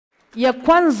Ya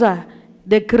kwanza,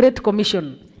 the Great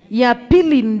Commission. Ya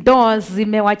pili, ndoa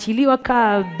zimewachiliwa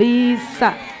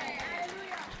kabisa.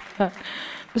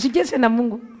 Usijese na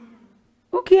Mungu.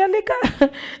 Ukialika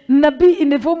nabii in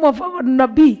the form of our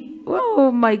nabii.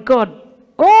 Oh my God.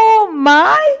 Oh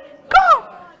my God.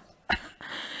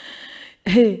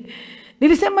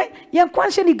 Nilisema ya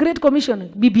kwanza ni Great Commission,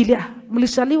 Biblia.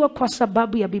 Mlisaliwa kwa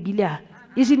sababu ya Biblia.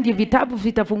 Hizi ndio vitabu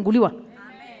vitafunguliwa.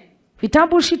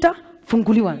 Vitabu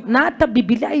funguliwa na hata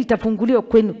Biblia itafunguliwa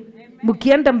kwenu.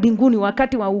 Mkienda mbinguni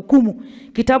wakati wa hukumu.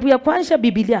 Kitabu ya kwanza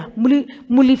Biblia,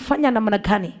 mulifanya namna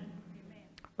gani?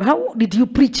 How did you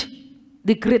preach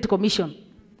the Great Commission?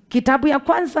 Kitabu ya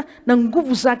kwanza na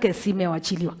nguvu zake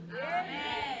zimewachiliwa.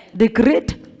 The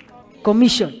Great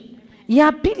Commission.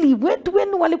 Ya pili, wetu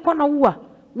wenu walikuwa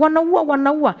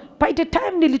wanaua. By the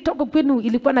time nilitoka kwenu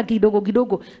ilikuwa na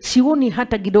kidogo, sioni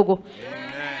hata kidogo.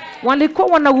 Walikuwa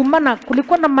wanaumana,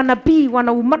 kulikuwa na manabii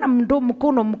wanaumana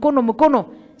mkono,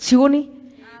 sioni.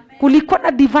 Kulikuwa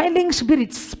na divining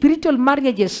spirits, spiritual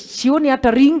marriages, sioni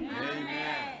hata ring.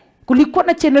 Kulikuwa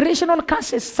na generational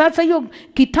curses. Sasa hiyo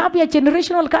kitabu ya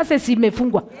generational curses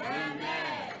imefungwa.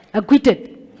 Acquitted.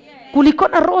 Kulikuwa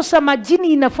na rosa majini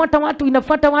inafuata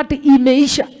watu,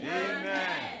 imeisha.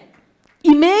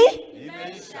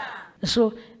 Imeisha.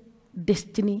 So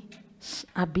destiny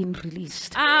have been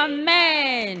released.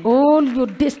 Amen. All your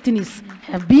destinies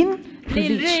have been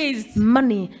released.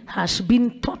 Money has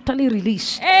been totally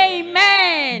released.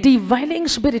 Amen. Divining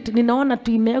spirit, ninaona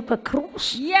tu imewekwa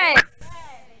cross. Yes.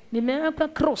 Nimewekwa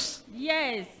cross.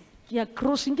 Yes. Ya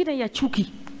cross ingine ya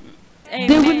chuki. Amen.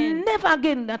 They will never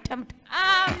again attempt.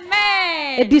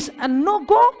 Amen. It is a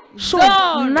no-go, so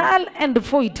null and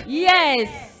void. Yes.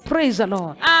 Praise the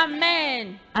Lord.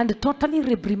 Amen. And totally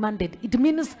reprimanded. It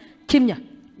means Kenya.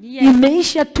 Yes.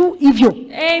 Imeisha tu hivyo.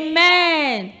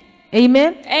 Amen.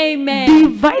 Amen. Amen.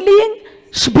 Divining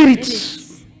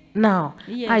spirits. Now,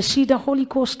 yes. I see the Holy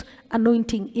Ghost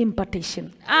anointing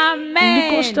impartation.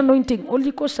 Amen.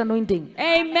 Holy Ghost anointing.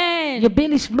 Amen. Your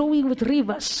belly is flowing with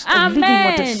rivers Amen. of living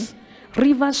waters.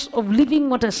 Rivers of living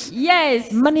waters.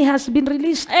 Yes. Money has been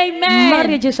released. Amen.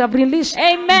 Marriages have been released.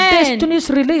 Amen. Destiny is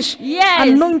released. Yes.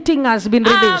 Anointing has been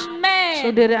released. Amen.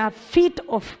 So there are feet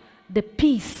of the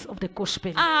peace of the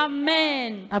gospel.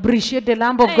 Amen. Appreciate the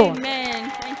Lamb of God. Amen.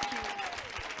 Thank you.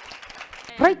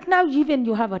 Right now, even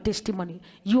you have a testimony.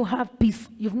 You have peace.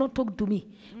 You've not talked to me,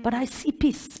 but I see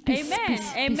peace. Peace. Amen.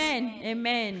 Peace. Amen. Peace.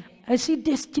 Amen. I see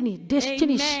destiny.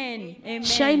 Destiny. Amen.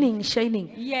 Amen.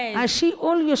 Shining. Yes. I see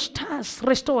all your stars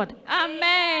restored.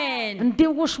 Amen. And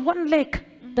there was one leg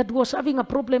that was having a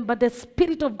problem, but the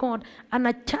Spirit of God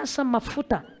anajaza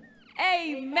mafuta.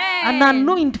 Amen. And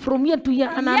anoint from here to here.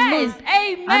 And yes. Anoint.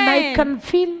 Amen. And I can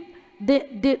feel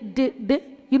the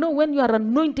you know, when you are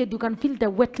anointed, you can feel the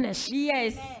wetness.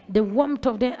 Yes. The warmth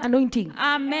of the anointing.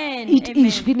 Amen. It Amen.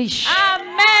 is finished.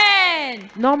 Amen.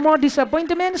 No more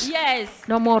disappointments. Yes.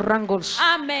 No more wrangles.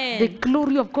 Amen. The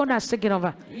glory of God has taken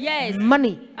over. Yes.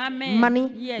 Money. Amen.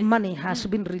 Money. Yes. Money has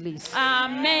been released.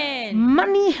 Amen.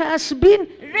 Money has been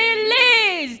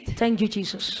released. Thank you,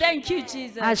 Jesus. Thank you,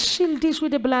 Jesus. I seal this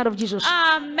with the blood of Jesus.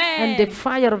 Amen. And the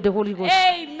fire of the Holy Ghost.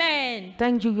 Amen.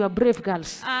 Thank you. You are brave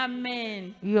girls.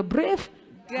 Amen. You are brave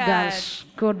girls.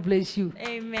 God bless you.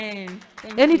 Amen.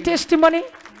 Any testimony?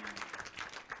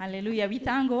 Hallelujah. We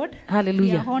thank God.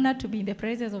 Hallelujah. We are honored to be in the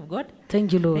presence of God.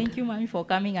 Thank you, Lord. Thank you, Mommy, for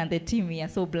coming, and the team. We are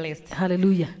so blessed.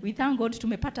 Hallelujah. We thank God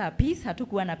tumepata peace.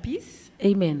 Hatukuwa na peace.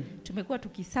 Amen. Tumekuwa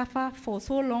tukisuffer for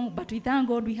so long, but we thank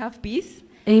God we have peace.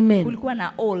 Amen. Kulikuwa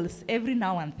na alls every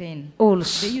now and then.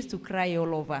 Alls. They used to cry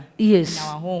all over. Yes. In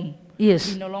our home.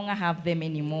 Yes. We no longer have them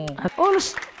anymore.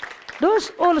 Alls.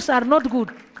 Those alls are not good.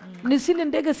 Ni zile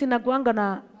ndege zinakuanga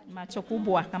na macho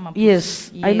kubwa kama pusi.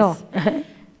 Yes, I know.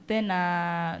 Then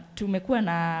tumekuwa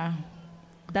na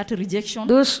that rejection.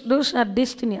 Those are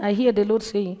destiny. I hear the Lord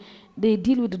saying they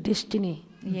deal with destiny.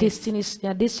 Yes. They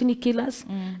are destiny killers,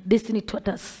 destiny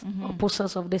thwarters,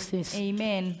 opposers of destinies.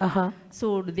 Amen.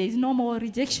 So there is no more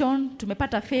rejection.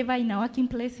 Tumepata favor in our working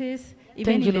places,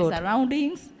 even in the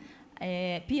surroundings.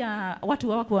 Pia watu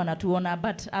wako wanatuona,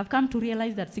 but I've come to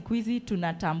realize that siku hizi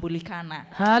tunatambulikana.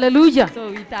 Hallelujah.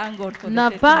 So we thank God for the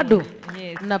testimony.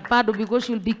 Yes. Napado, because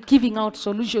you'll be giving out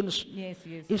solutions. Yes,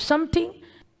 yes. If something,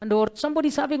 or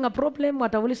somebody's having a problem,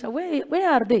 what I will say, where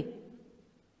are they?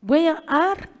 Where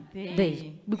are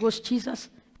they? Because Jesus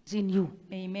is in you.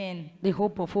 Amen. The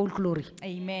hope of all glory.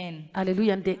 Amen.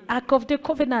 Hallelujah. And the ark of the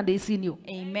covenant is in you.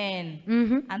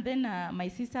 Amen. And then my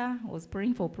sister was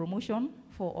praying for promotion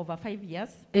for over 5 years.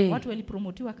 Watu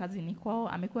walipromotiwa kazini kwao,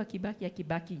 amekuwa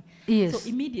kibaki. Yes. So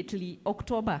immediately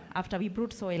October, after we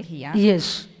brought soil here,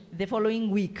 yes, the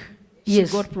following week she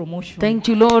got promotion. Thank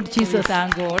you, Lord So we Jesus.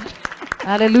 thank God.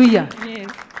 Hallelujah. Yes.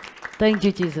 Thank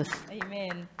you, Jesus.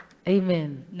 Amen.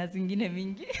 Amen. Na zingine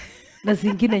mingi. Na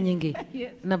zingine nyingi.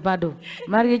 Yes. Na bado.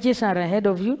 Marriages are ahead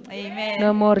of you. Amen.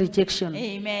 No more rejection.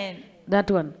 Amen.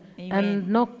 That one. Amen. And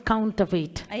no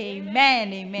counterfeit.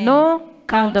 Amen. Amen. No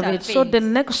counterfeit. So the Counterfeit.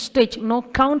 next stage, no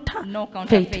counterfeit. No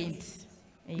counterfeit.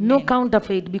 Amen. No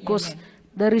counterfeit, because Amen.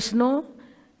 there is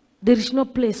no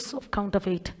place of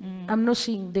counterfeit. I'm not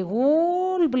seeing the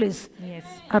whole place Yes.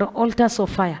 are altars of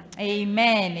fire.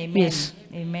 Amen. Amen. Yes.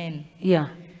 Amen. Yeah.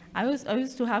 I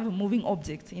used to have a moving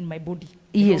object in my body.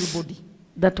 Yes. Whole body.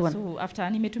 That one. So after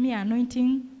nimetumia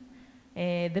anointing,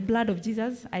 the blood of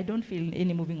Jesus, I don't feel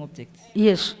any moving objects.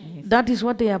 Yes. Yes. That is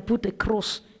what they have put a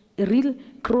cross, a real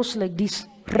cross like this,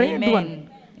 red Amen. one.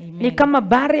 Amen. They come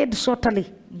buried totally.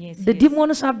 Yes, The yes.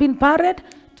 demons have been buried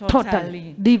totally.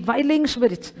 Totally. Defiling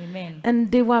spirits. Amen.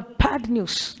 And they were bad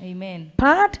news. Amen.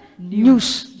 Bad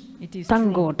news. It is Thank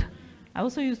true. God. I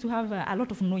also used to have a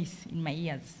lot of noise in my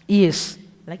ears, Yes.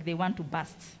 like they want to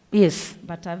burst. Yes.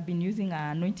 But I've been using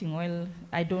anointing oil.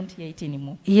 I don't hear it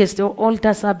anymore. Yes, the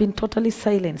altars have been totally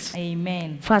silenced.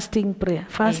 Amen. Fasting prayer,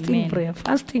 fasting Amen. prayer,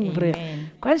 fasting Amen. prayer.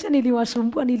 Kwanza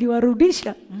niliwasumbua,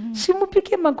 niliwarudisha.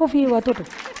 Simupike makofi ya watoto.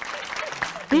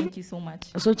 Thank you so much.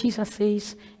 So Jesus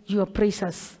says, your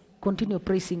praisers, continue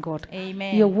praising God.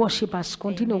 Amen. Your worshippers,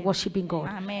 continue Amen. worshiping God.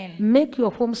 Amen. Make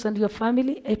your homes and your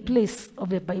family a place of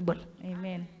the Bible.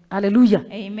 Amen. Hallelujah.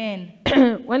 Amen.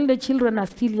 When the children are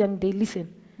still young, they listen.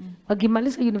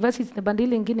 Wakimaliza university na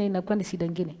bandili ingine inakuwa ni shida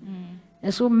ingine.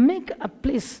 And so make a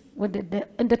place where they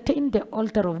entertain the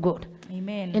altar of God.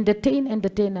 Amen. Entertain,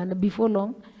 and before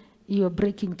long, you are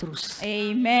breaking throughs.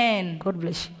 Amen. God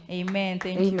bless you. Amen.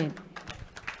 Thank you. Amen.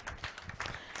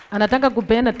 Anataka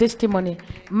kupeana testimony.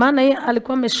 Maana yeye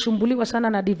alikuwa amesumbuliwa sana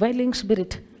na defiling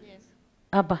spirit. Yes.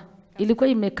 Hapa. Ilikuwa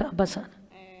imekaa hapa sana.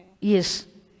 Yes.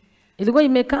 Ilikuwa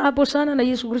imekaa hapo sana, na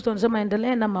Yesu Kristo anasema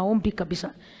endelea na maombi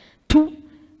kabisa. Two,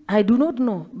 I do not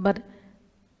know, but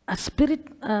a spirit,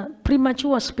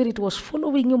 premature spirit was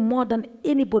following you more than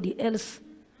anybody else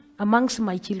amongst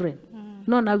my children.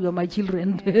 No, now you're my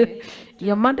children.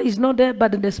 Your mother is not there,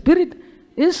 but the spirit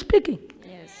is speaking.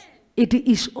 Yes. It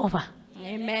is over.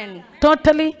 Amen.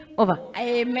 Totally over.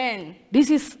 Amen. This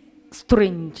is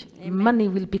strange. Money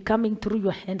will be coming through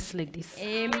your hands like this.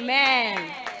 Amen.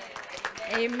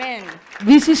 Amen.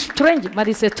 This is strange, but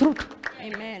it's a truth.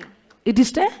 Amen. It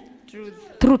is the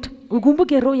Truth. truth.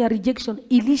 Ukumbuke roho ya rejection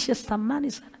ilisha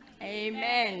samani sana.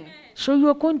 Amen. So you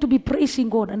are going to be praising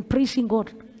God and praising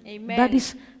God. Amen. That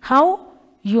is how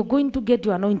you're going to get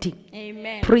your anointing.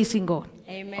 Amen. Praising God.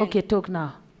 Amen. Okay, talk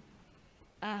now.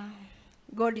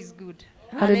 God is good.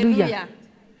 Hallelujah.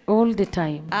 All the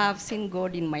time. I've seen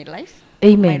God in my life.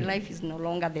 Amen. My life is no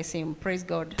longer the same. Praise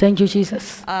God. Thank you,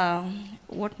 Jesus.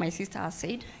 What my sister has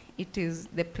said, it is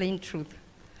the plain truth.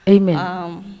 Amen.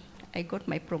 I got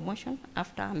my promotion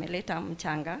after ameleta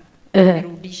mchanga, Uh-huh.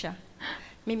 amerudisha.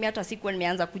 Mimi hata sikuwa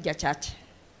nimeanza kuja church.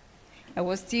 I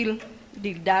was still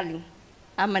dildaling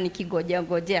ama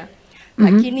nikigojea.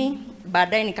 Lakini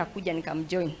baadaye nikakuja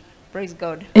nikamjoin. Praise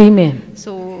God. Amen.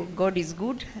 So God is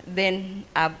good. Then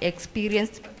I've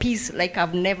experienced peace like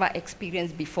I've never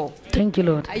experienced before. Thank you,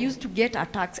 Lord. I used to get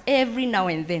attacks every now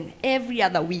and then, every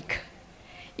other week.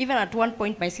 Even at one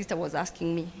point my sister was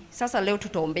asking me, sasa leo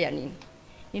tutaombea nini?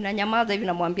 Ninanyamaza hivi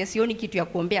namwambia sioni kitu ya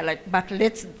kuombea, like, but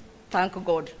let's thank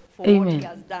God for what Amen. he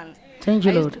has done. Thank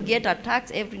you, I used Lord. to get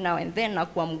attacks every now and then,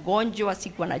 nakuwa mgonjwa,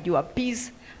 sikuwa najua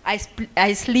peace.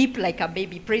 I sleep like a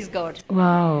baby. Praise God.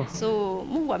 Wow. So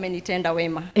Mungu amenitenda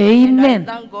wema. Amen. And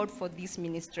I thank God for this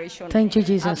ministration. Thank you,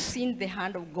 Jesus. I've seen the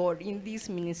hand of God in this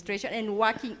ministration and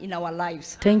working in our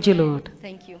lives. Thank you, Lord.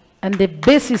 Thank you. And the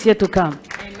best is yet to come.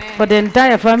 Amen. For the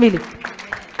entire family.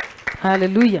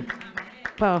 Hallelujah.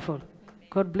 Powerful.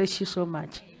 God bless you so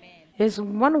much. Yes,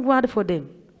 one word for them.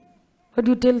 What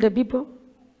do you tell the people?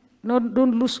 No,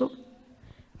 don't lose hope.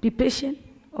 Be patient.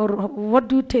 Or what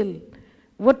do you tell?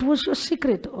 What was your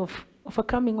secret of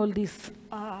overcoming all this?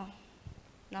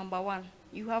 Number one,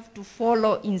 you have to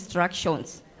follow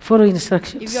instructions. Follow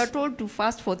instructions. If you are told to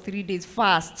fast for 3 days,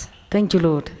 fast. Thank you,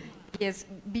 Lord. Yes,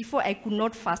 before I could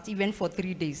not fast even for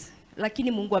 3 days.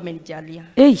 Lakini Mungu amenijalia.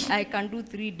 Hey. I can do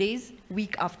 3 days,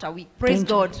 week after week. Praise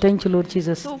God. Thank you, Lord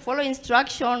Jesus. So follow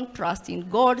instruction, trust in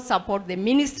God, support the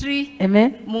ministry.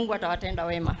 Amen. Mungu atawatenda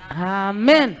wema.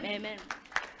 Amen. Amen.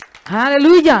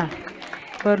 Hallelujah.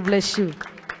 God bless you.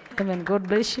 Amen. God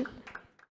bless you.